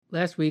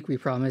Last week we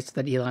promised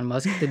that Elon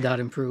Musk did not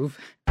improve.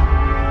 Did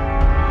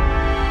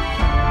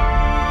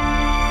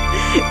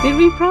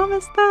we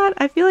promise that?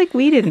 I feel like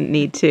we didn't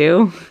need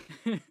to.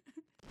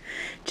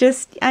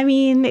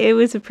 It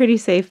was a pretty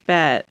safe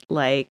bet.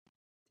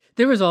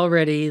 There was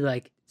already,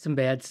 some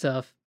bad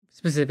stuff,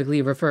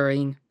 specifically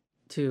referring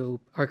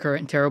to our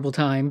current terrible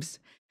times.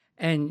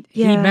 And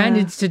he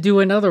managed to do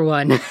another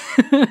one.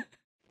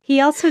 He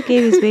also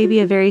gave his baby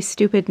a very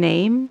stupid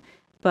name,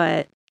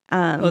 but...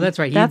 that's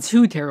right. He had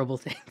two terrible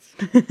things.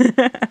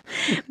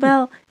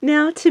 Well,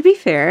 now, to be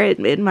fair,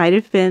 it might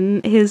have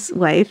been his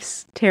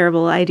wife's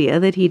terrible idea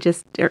that he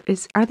just...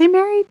 Are they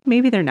married?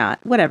 Maybe they're not.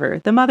 Whatever.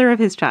 The mother of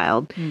his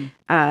child,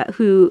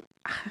 who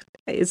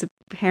is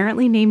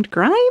apparently named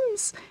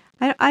Grimes.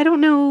 I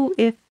don't know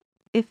if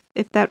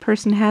that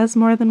person has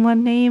more than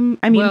one name.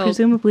 I mean,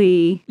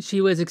 presumably...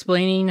 She was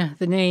explaining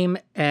the name,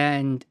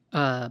 and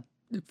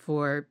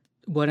for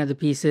one of the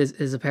pieces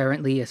is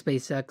apparently a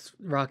SpaceX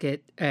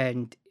rocket,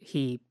 and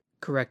he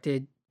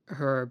corrected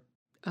her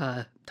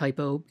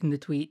typo in the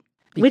tweet.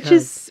 Which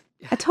is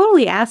a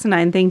totally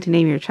asinine thing to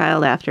name your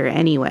child after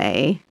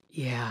anyway.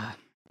 Yeah.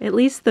 At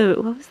least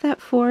what was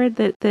that Ford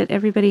that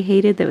everybody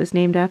hated that was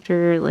named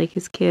after,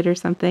 his kid or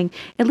something?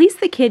 At least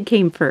the kid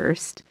came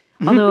first.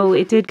 Although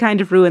it did kind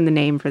of ruin the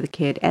name for the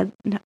kid.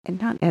 Not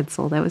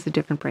Edsel, that was a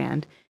different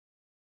brand.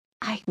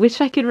 I wish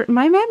I could...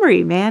 My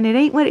memory, man, it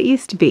ain't what it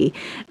used to be.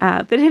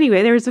 But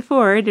anyway, there was a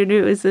Ford, and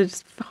it was a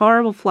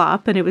horrible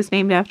flop, and it was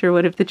named after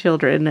one of the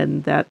children,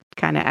 and that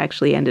kind of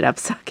actually ended up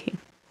sucking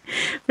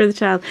for the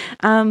child.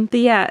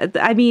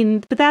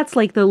 But that's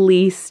the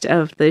least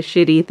of the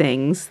shitty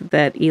things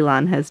that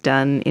Elon has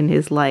done in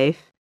his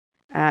life.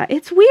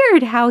 It's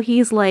weird how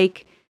he's,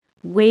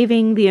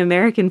 waving the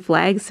American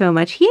flag so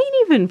much. He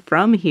ain't even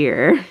from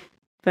here.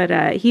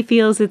 But he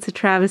feels it's a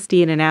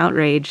travesty and an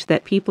outrage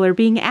that people are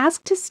being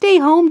asked to stay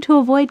home to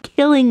avoid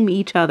killing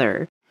each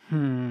other.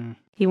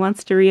 He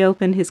wants to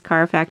reopen his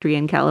car factory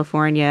in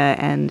California,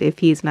 and if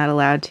he's not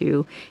allowed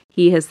to,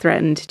 he has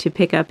threatened to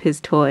pick up his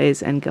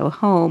toys and go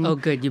home. Oh,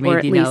 good. You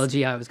made the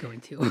analogy I was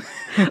going to.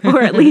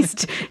 Or at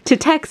least to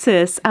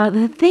Texas.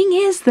 The thing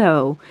is,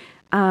 though...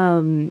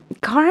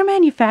 car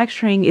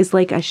manufacturing is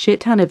a shit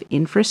ton of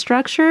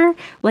infrastructure.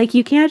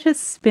 You can't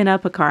just spin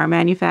up a car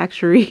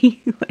manufacturing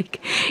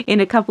in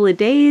a couple of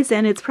days,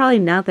 and it's probably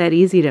not that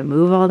easy to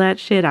move all that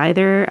shit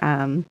either.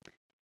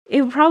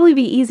 It would probably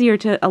be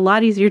a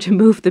lot easier to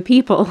move the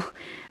people,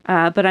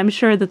 but I'm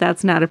sure that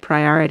that's not a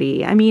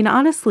priority. I mean,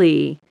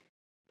 honestly,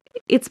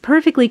 it's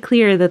perfectly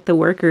clear that the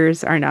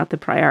workers are not the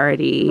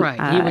priority.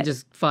 Right, he would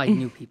just find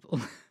new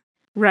people.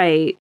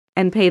 Right.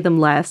 And pay them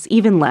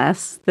even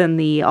less than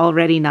the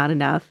already not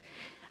enough.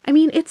 I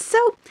mean, it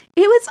was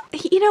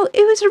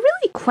a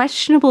really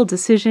questionable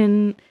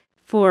decision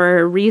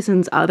for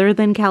reasons other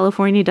than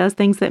California does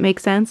things that make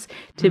sense.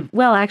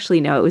 Well,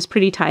 actually, no, it was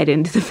pretty tied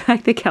into the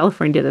fact that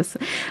California does.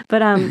 But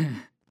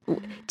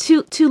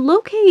to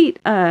locate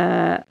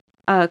a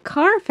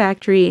car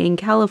factory in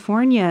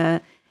California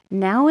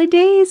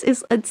nowadays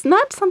it's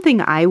not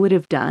something I would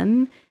have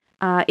done.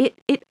 It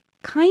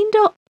kind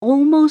of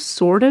almost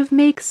sort of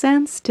makes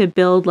sense to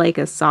build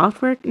a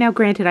software. Now,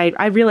 granted,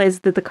 I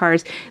realize that the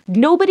cars,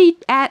 nobody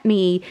at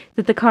me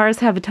that the cars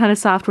have a ton of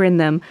software in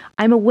them.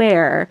 I'm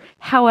aware.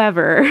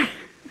 However,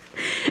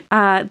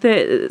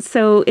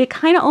 so it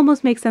kind of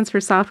almost makes sense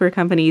for software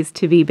companies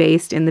to be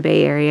based in the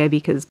Bay Area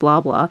because blah,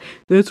 blah.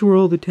 That's where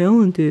all the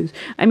talent is.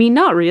 I mean,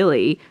 not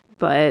really,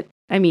 but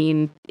I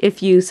mean,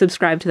 if you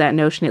subscribe to that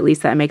notion, at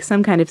least that makes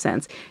some kind of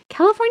sense.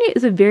 California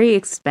is a very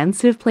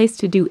expensive place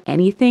to do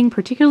anything,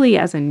 particularly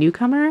as a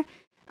newcomer.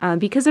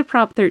 Because of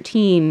Prop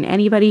 13,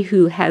 anybody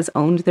who has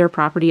owned their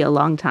property a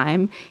long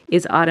time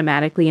is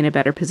automatically in a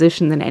better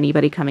position than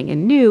anybody coming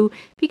in new,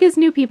 because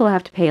new people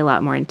have to pay a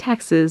lot more in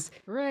taxes.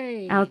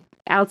 Right.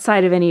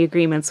 Outside of any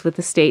agreements with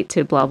the state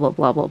to blah, blah,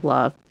 blah, blah,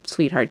 blah,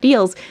 sweetheart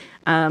deals.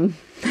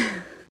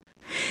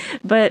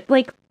 But,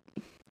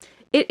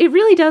 It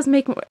really does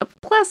make more.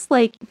 Plus,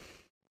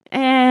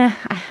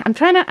 I'm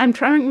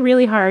trying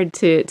really hard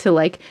to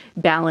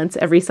balance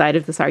every side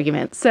of this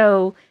argument.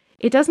 So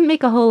it doesn't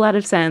make a whole lot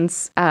of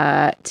sense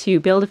to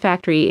build a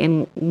factory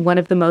in one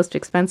of the most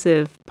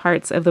expensive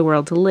parts of the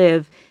world to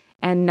live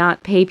and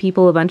not pay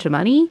people a bunch of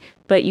money.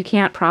 But you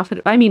can't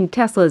profit. I mean,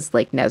 Tesla's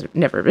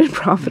never been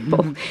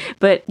profitable,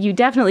 but you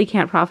definitely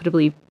can't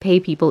profitably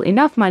pay people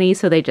enough money,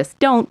 so they just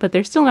don't. But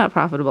they're still not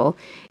profitable.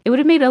 It would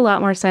have made a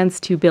lot more sense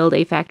to build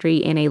a factory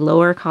in a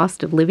lower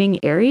cost of living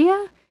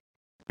area.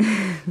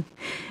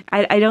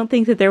 I don't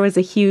think that there was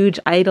a huge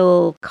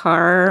idle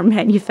car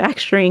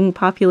manufacturing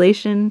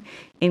population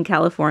in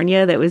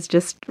California that was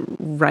just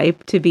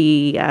ripe to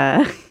be.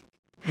 No,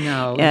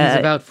 he's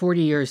about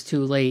 40 years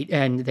too late,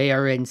 and they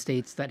are in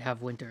states that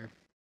have winter.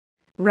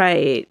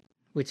 Right.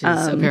 Which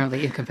is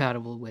apparently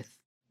incompatible with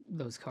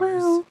those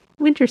cars. Well,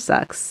 winter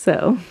sucks,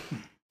 so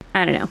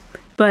I don't know.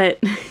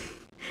 But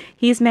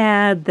he's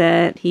mad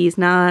that he's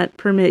not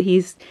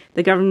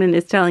the government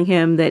is telling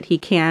him that he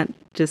can't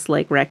just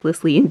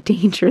recklessly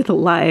endanger the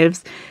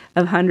lives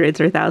of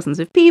hundreds or thousands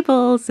of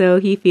people, so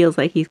he feels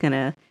like he's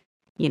gonna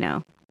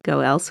go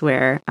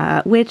elsewhere,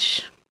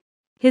 which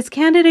his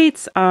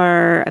candidates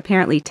are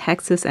apparently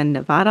Texas and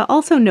Nevada,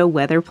 also no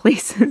weather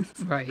places.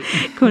 Right.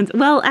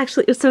 Well,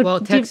 actually, so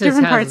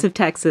different parts of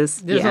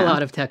Texas. There's a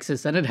lot of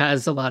Texas, and it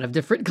has a lot of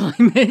different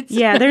climates.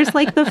 Yeah, there's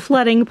like the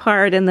flooding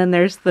part, and then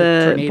there's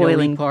the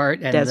boiling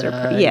part and desert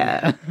part.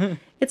 Yeah.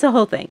 It's a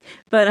whole thing.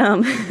 But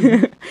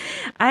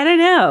I don't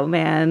know,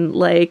 man.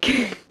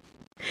 Like,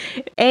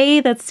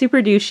 A, that's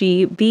super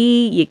douchey.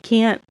 B, you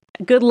can't.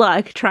 Good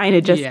luck trying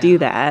to just do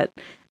that.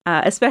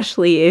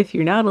 Especially if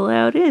you're not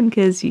allowed in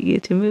because you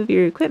get to move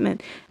your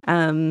equipment.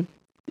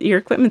 Your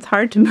equipment's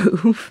hard to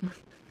move.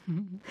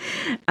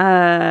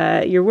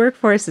 Your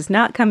workforce is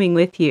not coming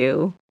with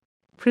you.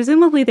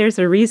 Presumably there's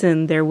a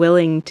reason they're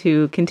willing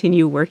to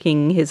continue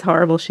working his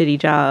horrible, shitty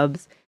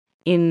jobs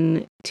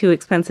in too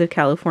expensive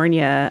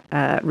California.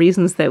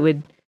 Reasons that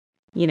would,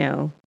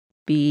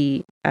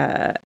 be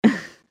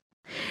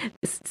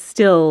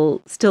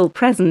still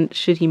present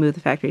should he move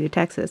the factory to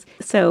Texas.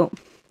 So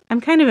I'm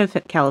kind of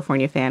a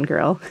California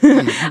fangirl.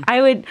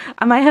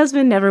 My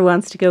husband never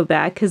wants to go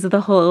back because of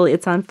the whole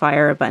it's on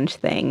fire a bunch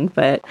thing,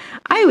 but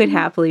I would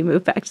happily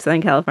move back to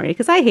Southern California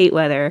because I hate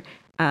weather.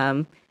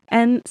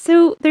 And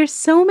so there's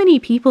so many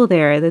people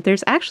there that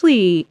there's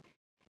actually,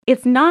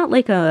 it's not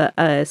like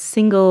a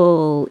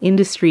single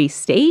industry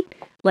state.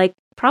 Like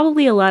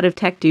probably a lot of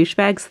tech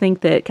douchebags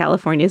think that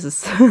California is a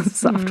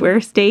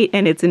software state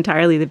and it's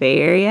entirely the Bay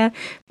Area,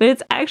 but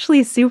it's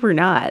actually super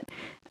not.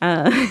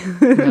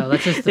 No,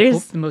 that's just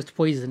the most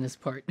poisonous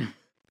part.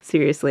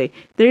 Seriously.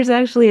 There's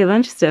actually a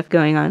bunch of stuff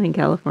going on in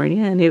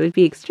California, and it would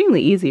be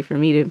extremely easy for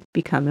me to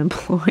become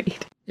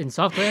employed. In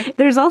software?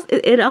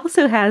 It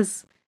also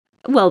has,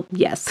 well,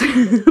 yes,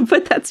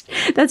 but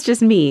that's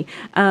just me.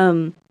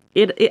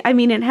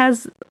 It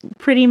has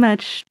pretty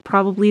much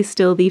probably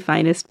still the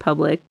finest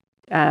public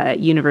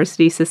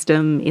university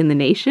system in the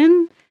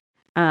nation.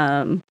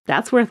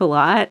 That's worth a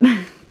lot.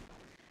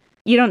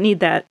 You don't need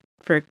that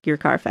for your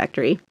car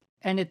factory.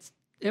 And it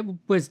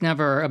was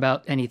never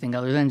about anything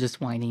other than just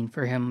whining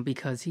for him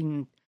because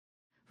he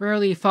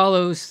rarely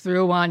follows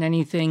through on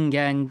anything,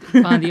 and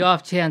on the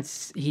off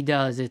chance he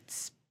does,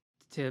 it's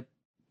to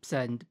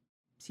send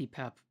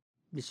CPAP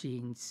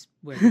machines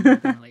with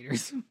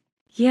ventilators.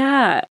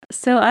 Yeah,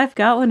 so I've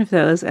got one of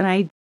those, and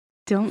I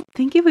don't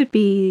think it would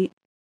be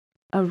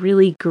a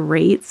really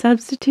great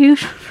substitute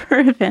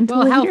for a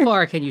ventilator. Well, how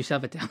far can you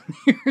shove it down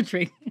your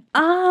drink?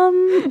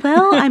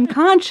 Well, I'm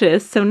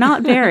conscious, so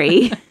not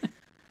very.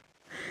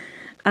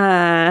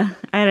 I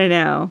don't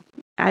know.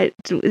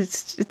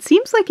 It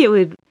seems like it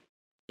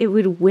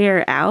would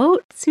wear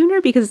out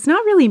sooner because it's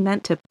not really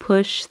meant to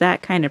push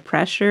that kind of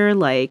pressure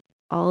like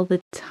all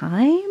the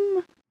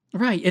time.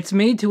 Right. It's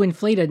made to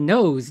inflate a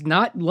nose,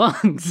 not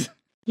lungs.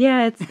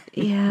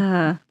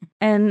 Yeah,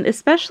 and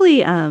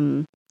especially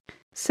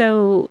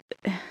so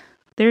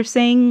they're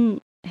saying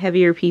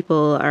heavier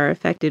people are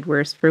affected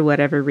worse for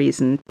whatever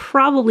reason.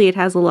 Probably it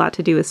has a lot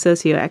to do with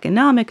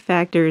socioeconomic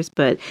factors,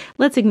 but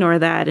let's ignore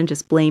that and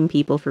just blame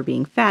people for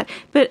being fat.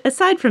 But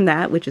aside from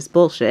that, which is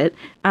bullshit,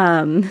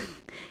 it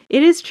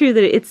is true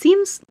that it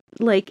seems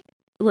like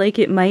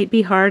it might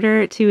be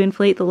harder to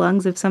inflate the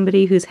lungs of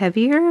somebody who's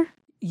heavier.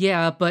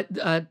 Yeah, but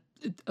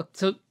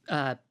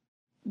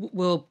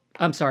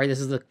I'm sorry, this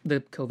is the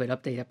COVID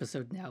update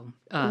episode now.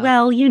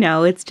 Well,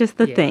 it's just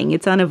the thing.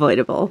 It's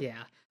unavoidable.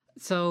 Yeah.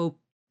 So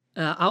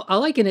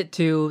I'll liken it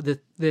to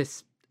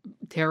this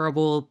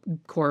terrible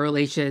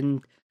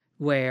correlation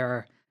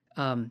where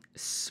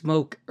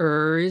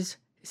smokers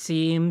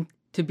seem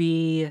to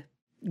be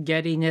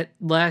getting it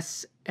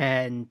less,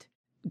 and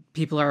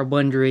people are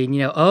wondering,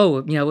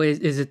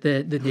 is it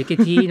the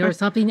nicotine or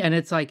something? And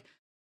it's like,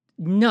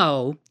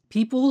 no,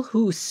 people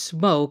who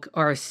smoke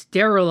are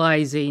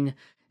sterilizing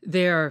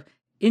their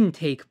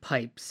intake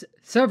pipes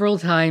several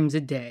times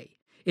a day.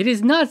 It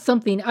is not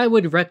something I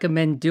would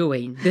recommend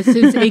doing. This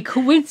is a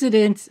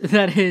coincidence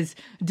that is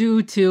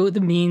due to the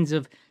means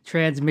of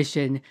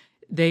transmission.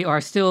 They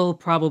are still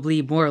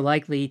probably more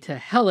likely to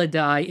hella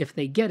die if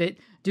they get it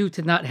due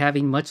to not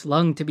having much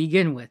lung to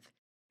begin with.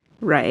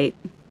 Right.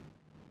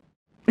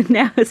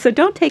 Now, so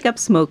don't take up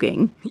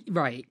smoking.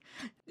 Right.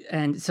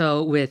 And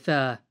so with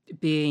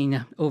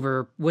being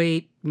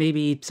overweight,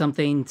 maybe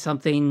something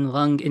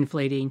lung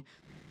inflating,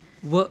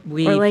 what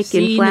we've like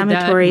seen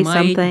inflammatory that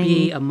might something.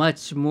 be a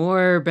much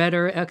more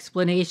better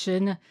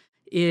explanation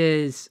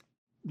is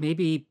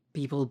maybe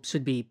people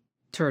should be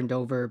turned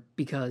over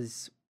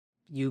because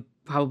you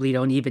probably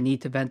don't even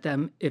need to vent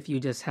them if you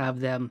just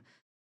have them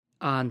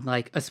on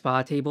like a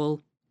spa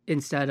table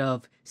instead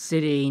of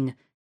sitting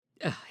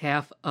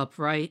half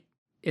upright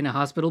in a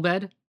hospital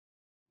bed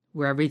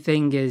where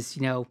everything is,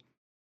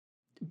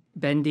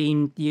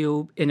 bending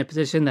you in a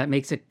position that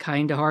makes it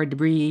kind of hard to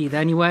breathe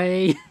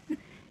anyway.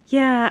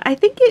 Yeah, I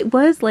think it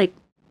was like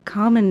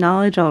common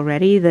knowledge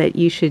already that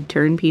you should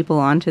turn people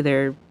onto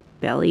their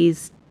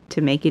bellies to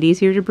make it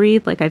easier to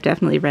breathe. Like I've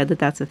definitely read that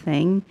that's a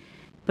thing,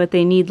 but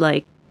they need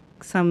like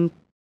something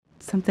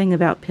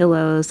about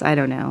pillows. I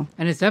don't know.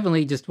 And it's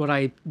definitely just what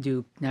I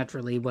do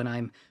naturally when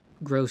I'm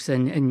gross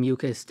and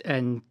mucus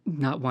and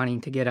not wanting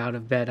to get out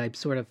of bed, I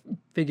sort of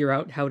figure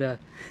out how to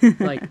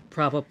like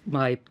prop up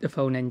my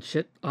phone and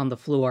shit on the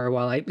floor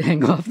while I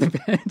hang off the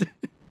bed.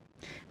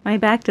 My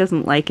back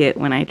doesn't like it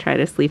when I try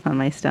to sleep on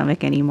my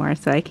stomach anymore,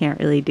 so I can't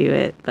really do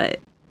it,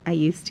 but I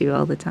used to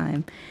all the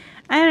time.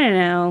 I don't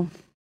know.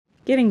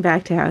 Getting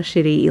back to how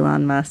shitty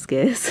Elon Musk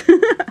is.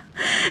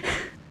 I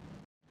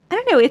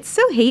don't know, it's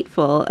so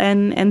hateful,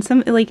 and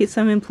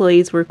some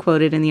employees were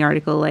quoted in the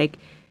article like,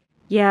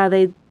 yeah,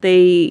 they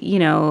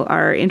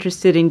are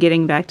interested in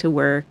getting back to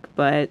work,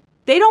 but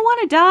they don't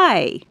want to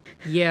die.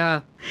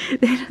 Yeah.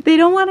 They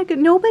don't want to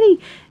go.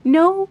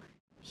 No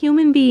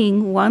human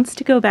being wants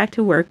to go back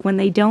to work when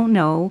they don't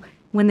know,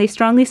 when they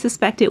strongly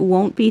suspect it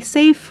won't be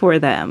safe for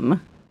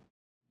them.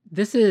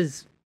 This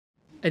is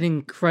an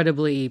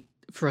incredibly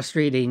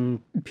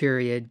frustrating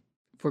period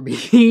for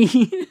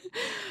me.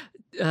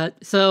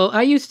 So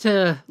I used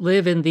to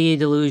live in the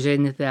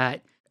delusion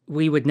that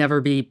we would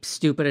never be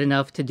stupid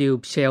enough to do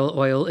shale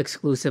oil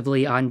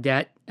exclusively on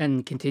debt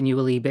and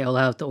continually bail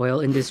out the oil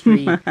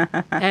industry.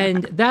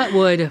 And that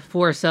would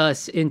force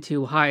us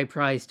into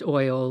high-priced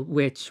oil,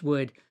 which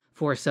would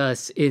force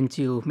us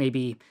into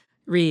maybe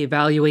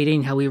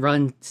reevaluating how we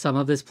run some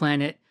of this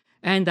planet.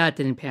 And that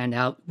didn't pan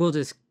out. We'll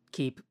just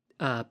keep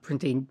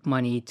printing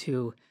money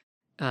to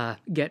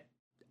get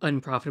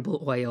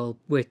unprofitable oil,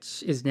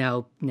 which is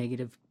now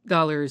negative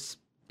dollars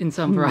in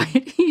some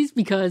varieties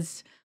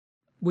because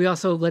we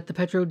also let the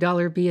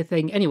petrodollar be a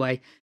thing.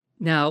 Anyway,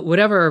 now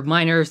whatever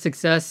minor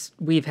success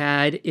we've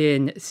had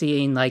in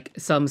seeing like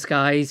some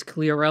skies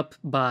clear up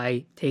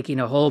by taking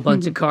a whole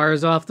bunch of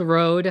cars off the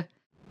road,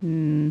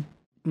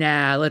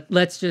 nah,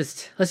 let's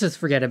just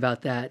forget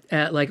about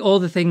that. Like all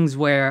the things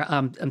where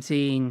I'm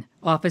seeing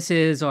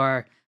offices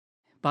are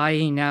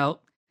buying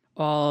out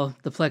all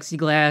the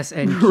plexiglass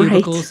and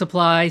cubicle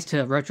supplies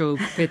to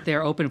retrofit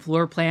their open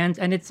floor plans.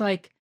 And it's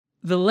like,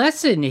 the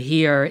lesson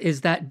here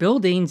is that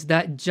buildings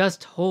that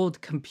just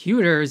hold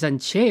computers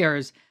and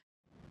chairs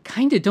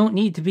kind of don't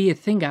need to be a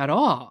thing at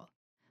all.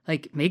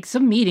 Like, make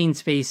some meeting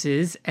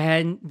spaces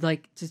and,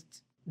 like,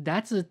 just,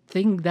 that's a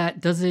thing that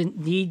doesn't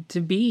need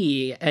to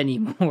be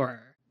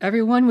anymore.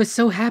 Everyone was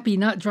so happy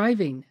not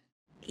driving.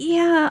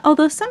 Yeah,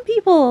 although some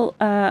people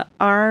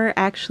are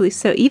actually,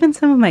 so even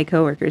some of my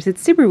coworkers,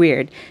 it's super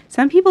weird.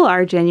 Some people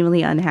are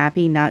genuinely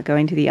unhappy not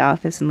going to the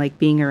office and like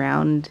being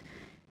around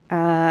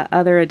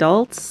other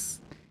adults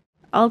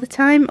all the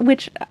time,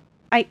 which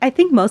I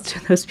think most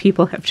of those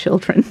people have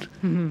children.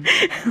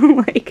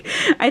 Like,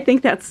 I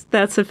think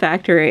that's a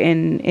factor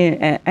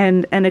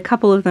and a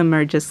couple of them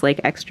are just like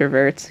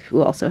extroverts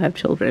who also have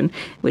children,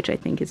 which I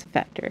think is a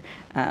factor.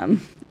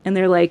 And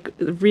they're like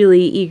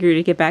really eager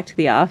to get back to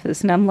the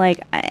office. And I'm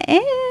like,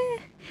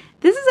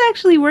 this is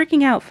actually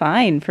working out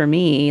fine for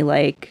me.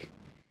 Like,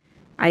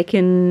 I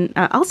can,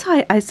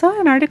 also, I saw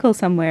an article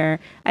somewhere.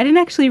 I didn't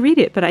actually read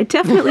it, but I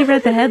definitely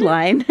read the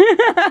headline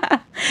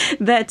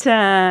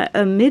that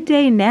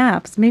midday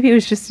naps, maybe it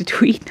was just a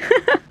tweet,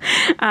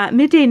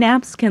 midday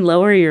naps can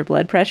lower your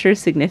blood pressure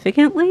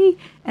significantly.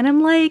 And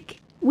I'm like,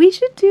 we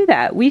should do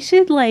that. We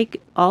should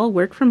like all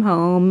work from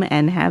home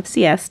and have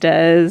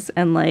siestas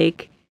and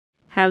like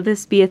have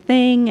this be a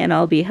thing and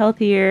I'll be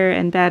healthier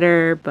and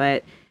better.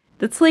 But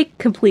that's like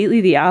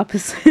completely the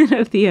opposite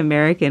of the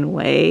American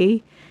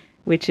way,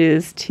 which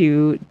is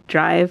to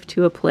drive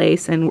to a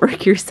place and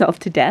work yourself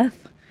to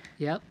death.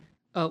 Yep.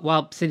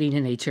 While sitting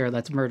in a chair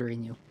that's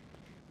murdering you.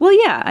 Well,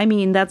 yeah. I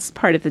mean, that's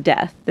part of the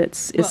death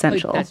that's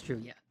essential. That's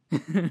true, yeah.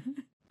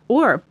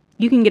 Or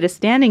you can get a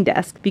standing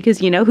desk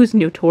because you know who's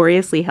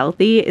notoriously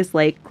healthy is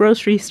like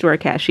grocery store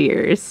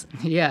cashiers.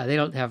 Yeah, they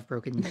don't have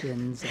broken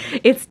shins.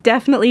 It's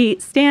definitely,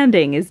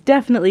 standing is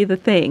definitely the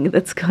thing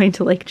that's going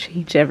to like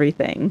change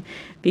everything.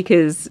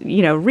 Because,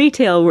 you know,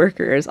 retail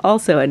workers,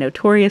 also a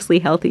notoriously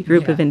healthy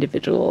group of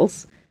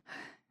individuals.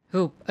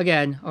 Who,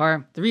 again,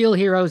 are the real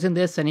heroes in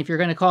this. And if you're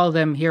going to call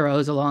them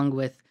heroes along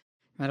with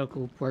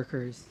medical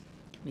workers,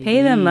 maybe,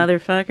 pay them,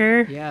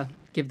 motherfucker. Yeah,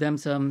 give them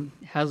some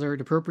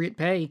hazard-appropriate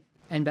pay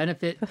and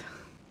benefit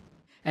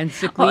and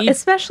sick leave.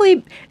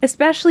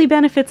 Especially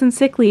benefits and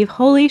sick leave.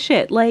 Holy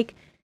shit. Like,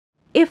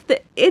 I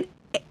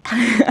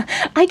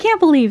can't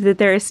believe that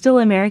there are still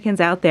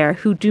Americans out there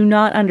who do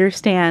not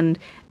understand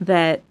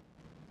that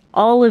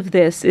all of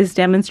this is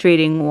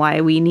demonstrating why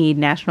we need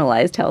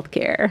nationalized health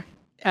care.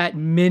 At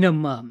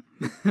minimum.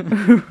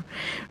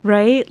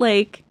 Right?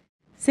 Like,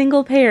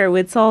 single payer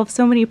would solve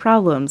so many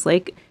problems.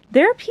 Like,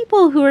 there are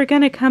people who are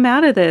going to come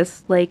out of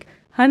this, like,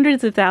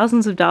 hundreds of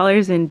thousands of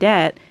dollars in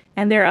debt,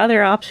 and their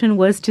other option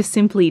was to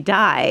simply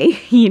die,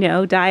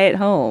 die at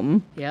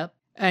home. Yep.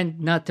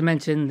 And not to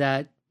mention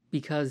that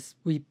because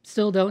we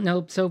still don't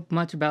know so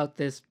much about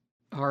this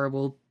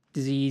horrible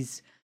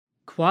disease,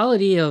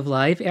 quality of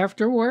life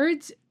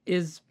afterwards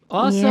is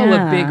also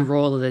a big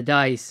roll of the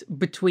dice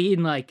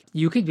between, like,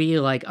 you could be,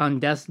 like, on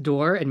death's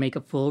door and make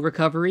a full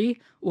recovery,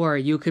 or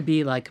you could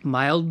be, like,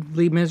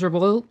 mildly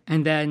miserable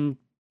and then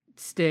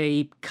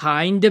stay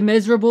kind of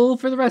miserable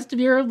for the rest of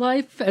your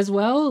life as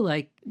well.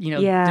 Like,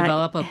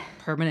 develop a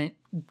permanent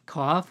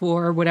cough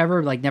or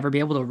whatever, like never be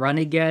able to run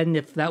again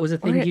if that was a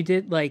thing Or you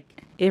did.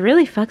 Like, it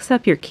really fucks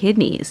up your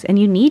kidneys, and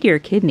you need your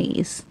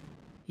kidneys.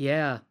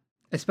 yeah,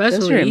 Those are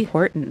especially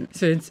important.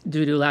 since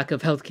due to lack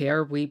of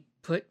healthcare, we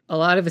put a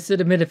lot of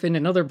acetaminophen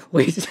and other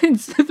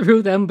poisons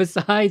through them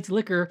besides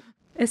liquor.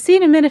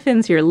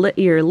 Acetaminophen's your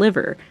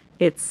liver.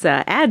 It's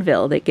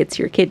Advil that gets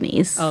your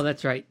kidneys. Oh,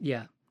 that's right.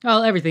 Yeah.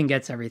 Well, everything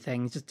gets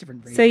everything. It's just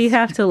different rates. So you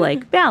have to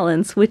like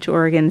balance which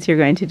organs you're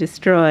going to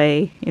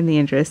destroy in the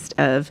interest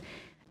of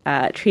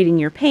treating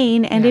your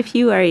pain. And Yeah. if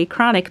you are a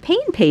chronic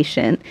pain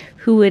patient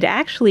who would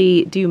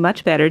actually do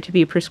much better to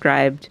be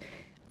prescribed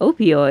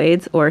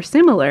opioids or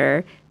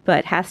similar,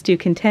 but has to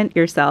content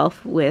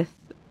yourself with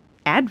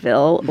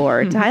Advil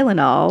or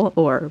Tylenol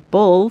or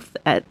both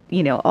at,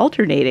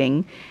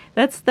 alternating,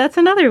 that's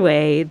another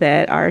way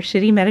that our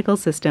shitty medical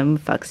system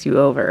fucks you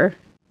over.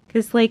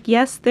 Because, like,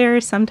 yes, there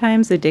are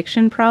sometimes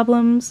addiction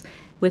problems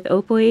with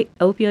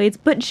opioids,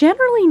 but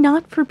generally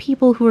not for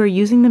people who are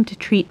using them to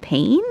treat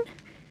pain.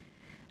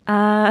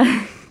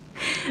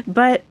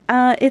 But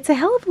it's a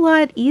hell of a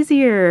lot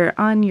easier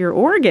on your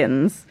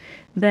organs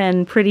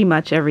than pretty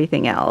much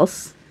everything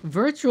else.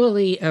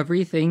 Virtually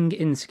everything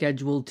in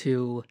Schedule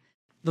 2,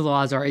 the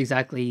laws are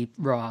exactly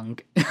wrong.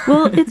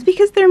 Well, it's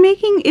because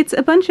it's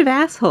a bunch of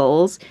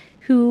assholes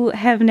who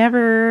have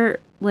never,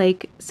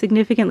 like,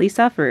 significantly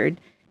suffered,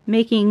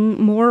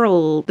 making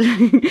moral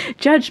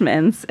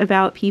judgments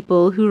about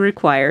people who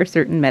require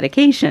certain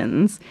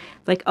medications.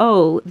 Like,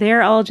 oh,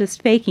 they're all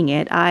just faking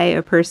it. I,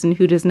 a person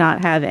who does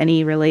not have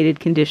any related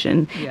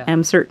condition, Yeah.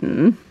 am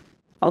certain.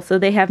 Also,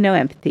 they have no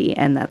empathy,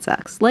 and that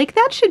sucks. Like,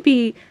 that should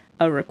be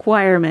a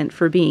requirement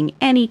for being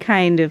any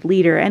kind of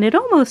leader, and it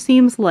almost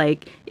seems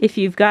like if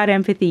you've got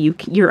empathy,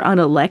 you're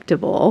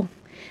unelectable.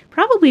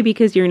 Probably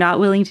because you're not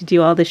willing to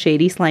do all the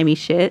shady, slimy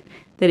shit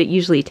that it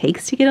usually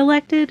takes to get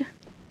elected.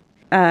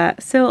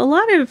 So a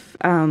lot of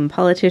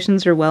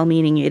politicians are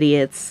well-meaning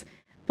idiots,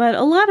 but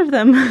a lot of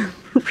them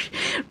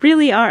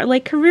really are.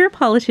 Like, career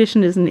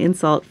politician is an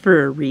insult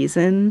for a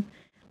reason.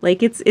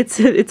 Like, it's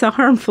a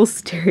harmful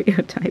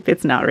stereotype.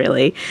 It's not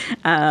really,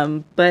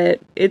 but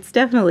it's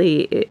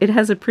definitely, it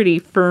has a pretty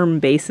firm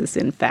basis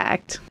in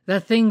fact.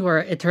 That thing where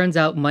it turns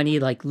out money,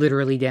 like,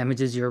 literally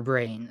damages your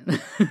brain.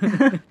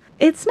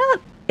 It's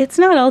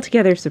not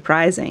altogether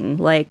surprising.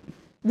 Like,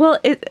 well,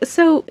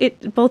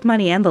 both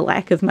money and the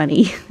lack of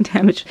money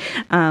damage.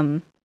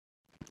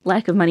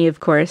 Lack of money, of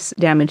course,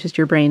 damages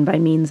your brain by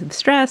means of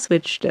stress,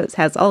 which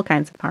has all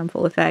kinds of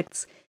harmful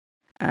effects,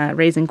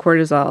 raising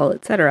cortisol,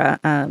 etc.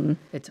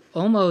 It's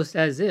almost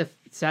as if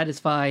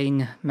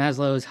satisfying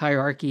Maslow's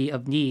hierarchy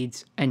of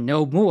needs and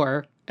no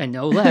more and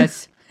no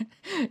less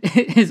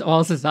is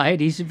all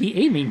society should be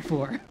aiming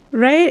for.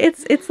 Right?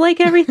 It's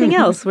like everything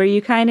else where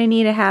you kind of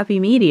need a happy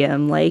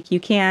medium. Like, you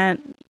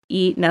can't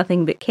eat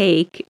nothing but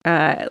cake.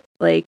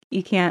 Like,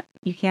 you can't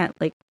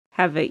like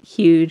have a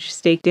huge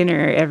steak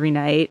dinner every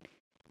night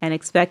and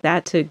expect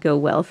that to go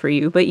well for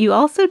you. But you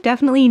also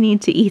definitely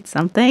need to eat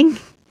something.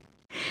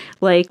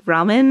 Like,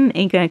 ramen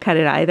ain't gonna cut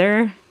it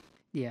either.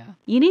 Yeah.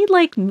 You need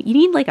like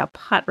a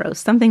pot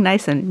roast, something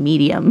nice and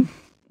medium.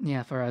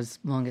 Yeah, for as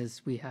long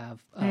as we have.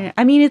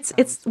 I mean,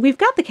 it's we've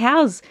got the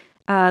cows.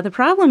 The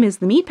problem is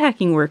the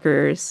meatpacking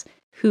workers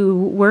who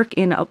work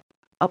in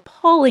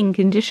appalling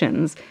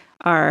conditions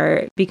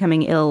are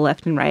becoming ill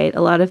left and right.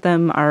 A lot of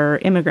them are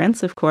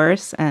immigrants, of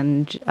course,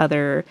 and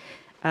other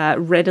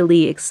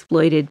readily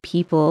exploited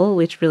people,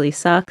 which really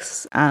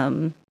sucks.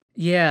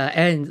 Yeah,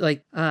 and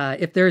like,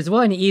 if there's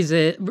one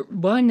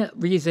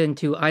reason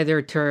to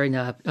either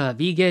turn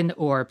vegan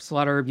or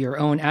slaughter your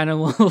own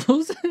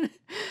animals,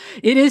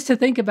 it is to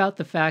think about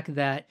the fact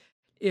that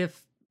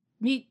if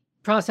meat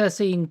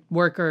processing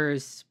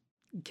workers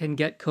can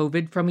get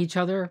COVID from each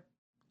other,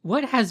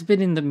 what has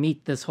been in the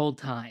meat this whole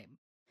time?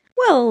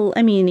 Well,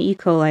 I mean, E.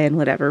 coli and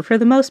whatever. For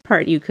the most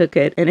part, you cook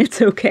it and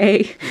it's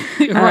okay.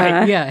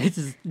 Right? Yeah,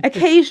 it's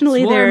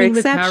occasionally there are swarming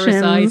with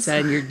parasites,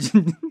 exceptions.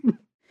 and you're.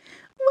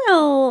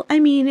 Well, I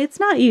mean, it's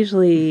not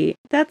usually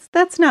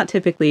that's not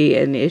typically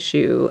an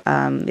issue.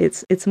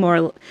 It's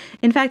more,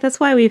 in fact, that's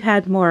why we've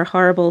had more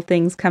horrible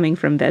things coming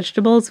from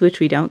vegetables, which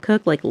we don't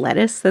cook, like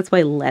lettuce. That's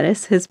why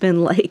lettuce has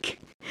been like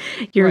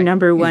your Right.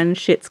 number one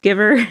shits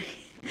giver.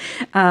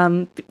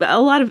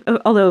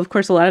 Although of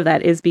course a lot of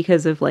that is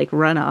because of like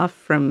runoff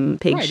from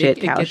pig Right,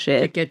 shit, cow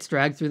shit. It gets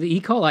dragged through the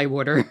E. coli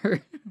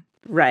water.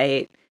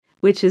 Right.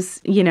 Which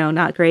is,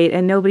 not great.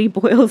 And nobody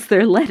boils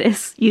their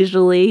lettuce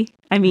usually.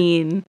 I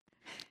mean,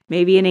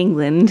 maybe in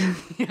England.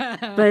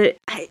 But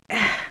I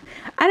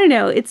don't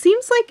know. It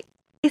seems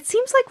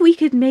like we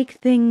could make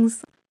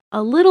things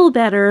a little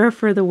better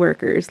for the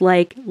workers.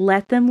 Like,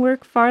 let them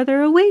work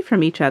farther away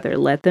from each other.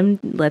 Let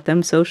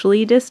them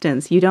socially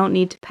distance. You don't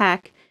need to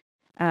pack.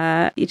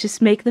 You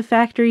just make the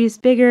factories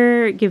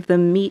bigger, give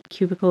them meat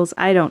cubicles.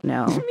 I don't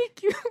know.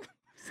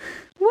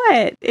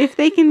 What? If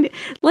they can,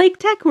 like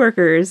tech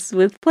workers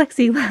with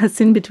plexiglass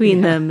in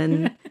between them,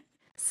 and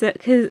so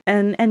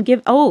and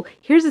give. Oh,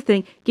 here's the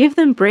thing: give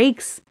them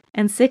breaks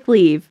and sick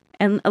leave,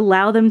 and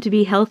allow them to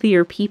be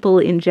healthier people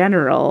in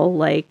general.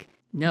 Like,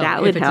 No, That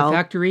if would it's a help.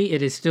 factory,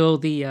 it is still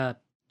the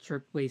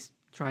shirtwaist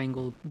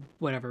triangle,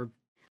 whatever.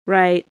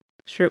 Right.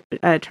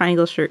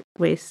 Triangle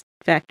Shirtwaist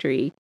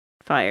Factory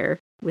fire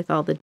with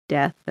all the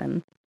death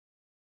and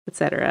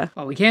etc.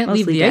 Well, we can't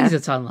leave Mostly the death.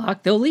 exits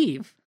unlocked. They'll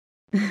leave.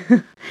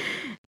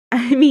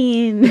 I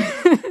mean,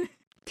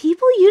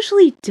 people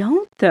usually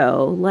don't,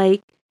 though.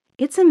 Like,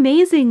 it's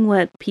amazing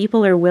what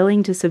people are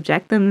willing to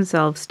subject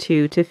themselves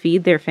to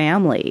feed their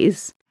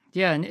families.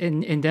 Yeah, and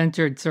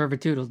indentured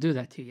servitude will do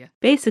that to you.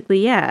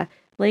 Basically, yeah.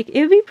 Like,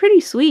 it would be pretty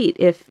sweet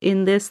if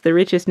in this, the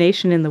richest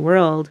nation in the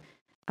world,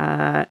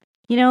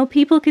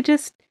 people could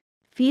just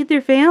feed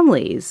their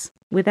families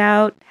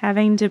without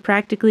having to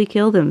practically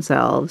kill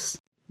themselves.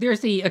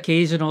 There's the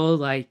occasional,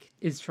 like,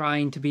 is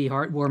trying to be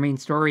heartwarming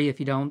story. If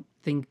you don't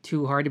think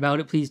too hard about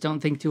it, please don't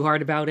think too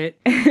hard about it.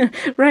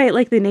 Right,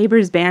 like the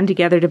neighbors band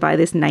together to buy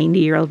this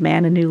 90-year-old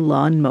man a new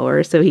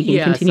lawnmower so he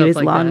can continue his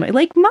lawnmower.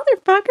 Like,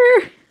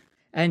 motherfucker!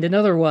 And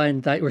another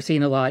one that we're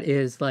seeing a lot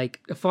is, like,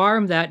 a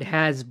farm that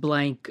has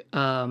blank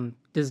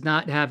does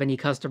not have any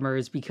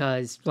customers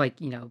because, like,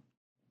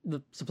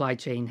 the supply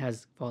chain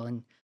has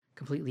fallen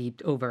completely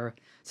over.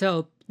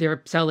 So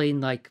they're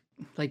selling, like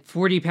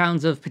 40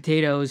 pounds of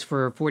potatoes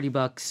for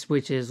 $40,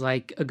 which is,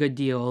 like, a good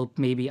deal.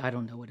 Maybe, I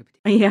don't know what a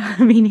potato. Yeah,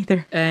 me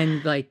neither.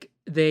 And, like,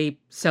 they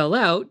sell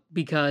out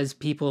because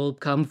people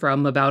come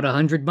from about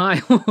 100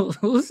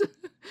 miles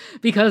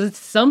because it's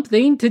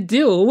something to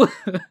do.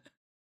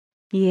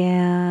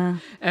 Yeah.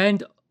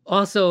 And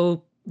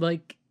also,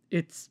 like,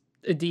 it's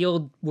a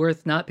deal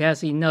worth not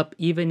passing up.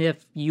 Even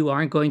if you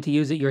aren't going to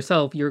use it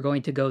yourself, you're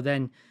going to go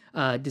then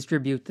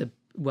distribute the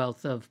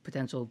wealth of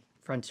potential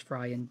French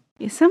fry. And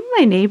some of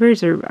my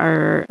neighbors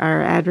are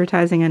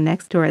advertising on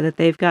Nextdoor that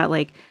they've got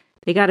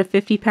they got a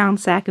 50-pound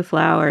sack of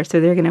flour, so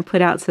they're going to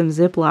put out some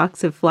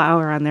Ziplocs of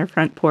flour on their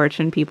front porch,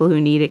 and people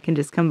who need it can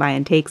just come by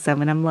and take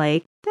some. And I'm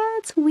like,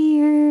 that's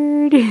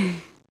weird.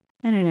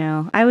 I don't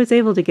know. I was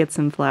able to get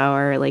some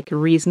flour, like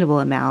reasonable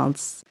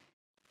amounts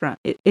from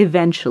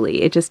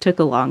eventually. It just took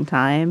a long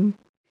time.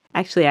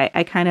 Actually,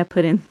 I kind of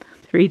put in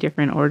 3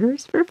 different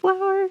orders for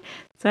flour.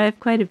 So I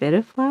have quite a bit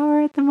of flour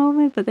at the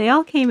moment, but they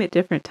all came at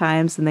different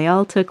times and they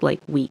all took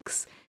like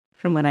weeks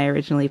from when I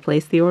originally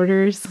placed the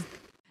orders.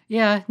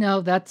 Yeah,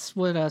 no, that's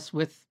what us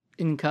with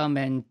income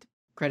and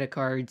credit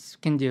cards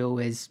can do,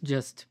 is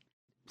just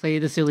play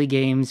the silly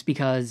games,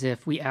 because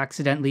if we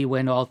accidentally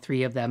win all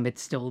 3 of them,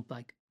 it's still,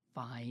 like,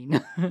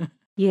 fine.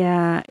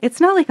 Yeah, it's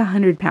not like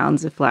 100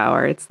 pounds of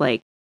flour. It's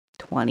like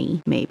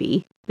 20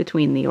 maybe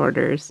between the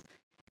orders.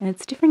 And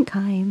it's different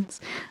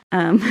kinds.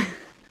 I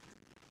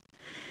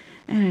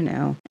don't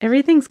know.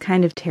 Everything's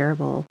kind of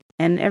terrible.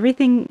 And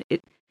everything,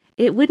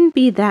 it wouldn't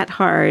be that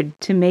hard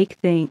to make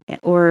things,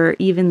 or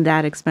even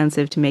that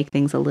expensive to make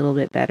things a little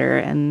bit better.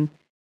 And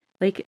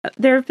like,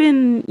 there have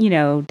been,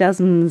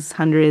 dozens,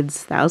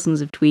 hundreds,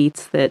 thousands of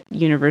tweets that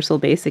universal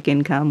basic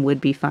income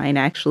would be fine.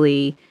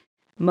 Actually,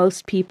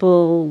 most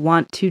people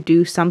want to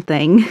do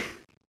something.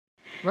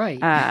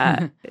 Right.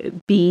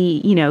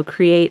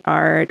 Create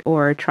art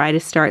or try to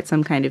start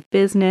some kind of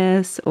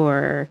business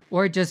or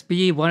just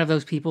be one of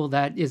those people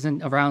that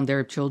isn't around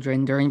their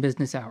children during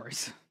business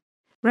hours.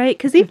 Right,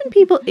 because even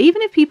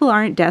if people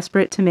aren't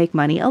desperate to make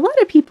money, a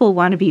lot of people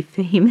want to be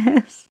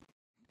famous.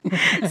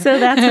 So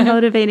that's a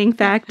motivating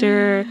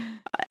factor.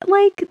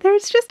 Like,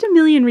 there's just a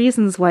million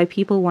reasons why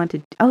people want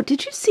to. Oh,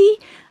 did you see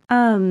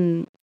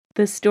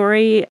the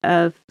story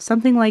of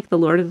something like the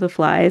Lord of the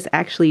Flies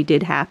actually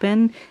did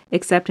happen,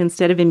 except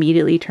instead of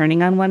immediately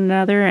turning on one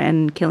another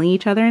and killing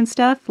each other and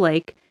stuff,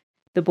 like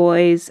the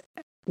boys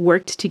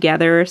worked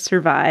together,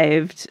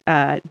 survived,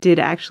 did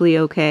actually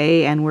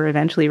okay, and were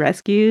eventually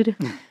rescued.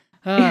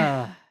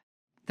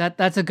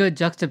 That's a good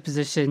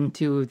juxtaposition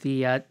to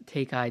the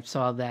take I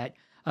saw that.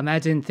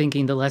 Imagine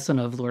thinking the lesson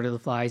of Lord of the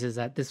Flies is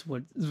that this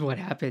is what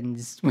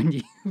happens when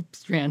you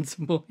strand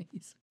some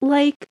boys.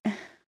 Like,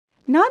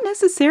 not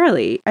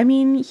necessarily. I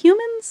mean,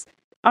 humans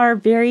are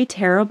very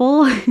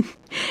terrible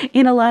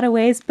in a lot of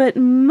ways, but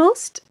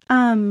most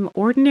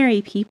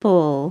ordinary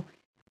people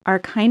are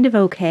kind of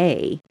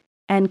okay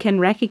and can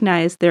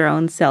recognize their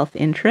own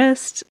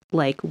self-interest,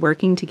 like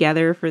working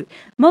together for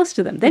most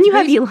of them. Then you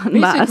have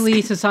Elon Musk.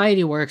 Basically,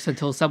 society works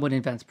until someone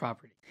invents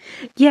property.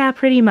 Yeah,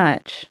 pretty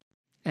much.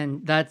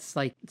 And that's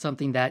like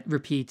something that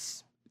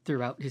repeats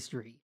throughout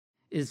history.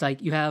 Is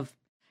like you have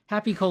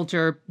happy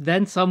culture,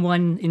 then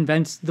someone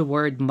invents the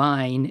word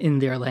mine in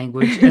their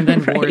language, and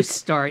then right. Wars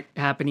start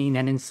happening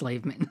and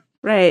enslavement.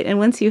 Right, and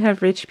once you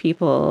have rich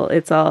people,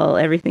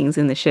 everything's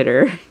in the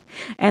shitter.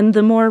 And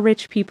the more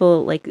rich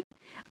people,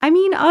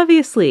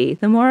 obviously,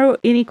 the more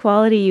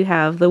inequality you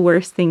have, the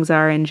worse things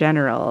are in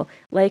general.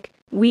 Like,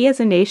 we as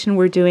a nation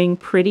were doing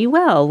pretty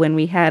well when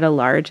we had a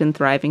large and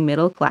thriving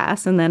middle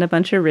class, and then a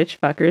bunch of rich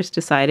fuckers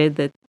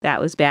decided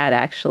that was bad,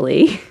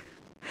 actually.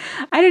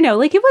 I don't know,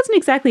 it wasn't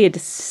exactly a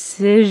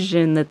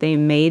decision that they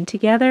made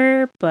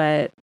together,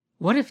 but...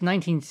 What if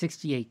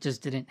 1968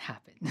 just didn't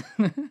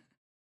happen?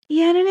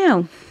 Yeah, I don't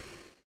know.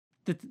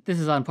 This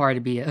is on par to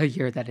be a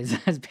year that is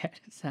as bad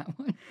as that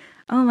one.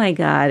 Oh my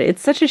god,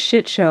 it's such a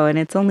shit show and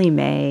it's only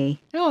May.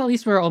 No, at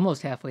least we're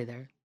almost halfway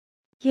there.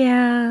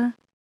 Yeah.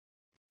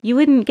 You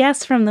wouldn't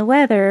guess from the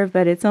weather,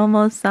 but it's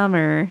almost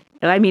summer.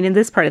 I mean, in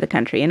this part of the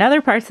country. In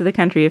other parts of the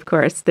country, of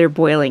course, they're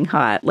boiling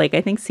hot. Like,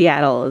 I think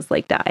Seattle is,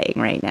 like, dying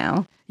right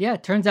now. Yeah,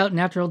 it turns out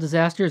natural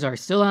disasters are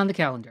still on the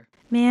calendar.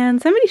 Man,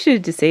 somebody should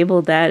have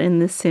disabled that in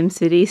the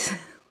SimCities.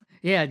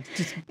 Yeah,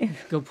 just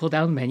go pull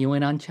down the menu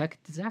and uncheck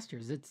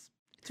disasters. It's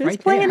right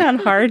playing there. On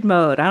hard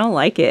mode. I don't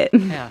like it.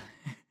 Yeah.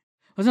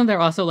 Wasn't there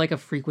also, like, a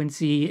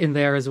frequency in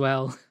there as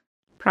well?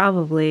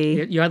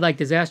 Probably. You had like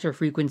disaster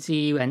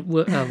frequency, and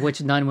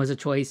which none was a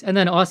choice, and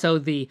then also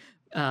the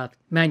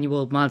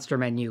manual monster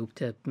menu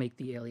to make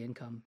the alien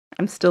come.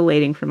 I'm still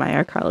waiting for my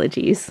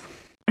arcologies.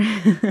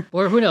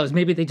 Or who knows?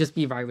 Maybe they just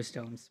be virus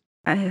stones.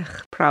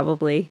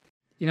 Probably.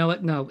 You know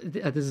what? No,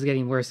 this is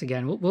getting worse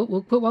again.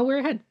 We'll put while we're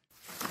ahead.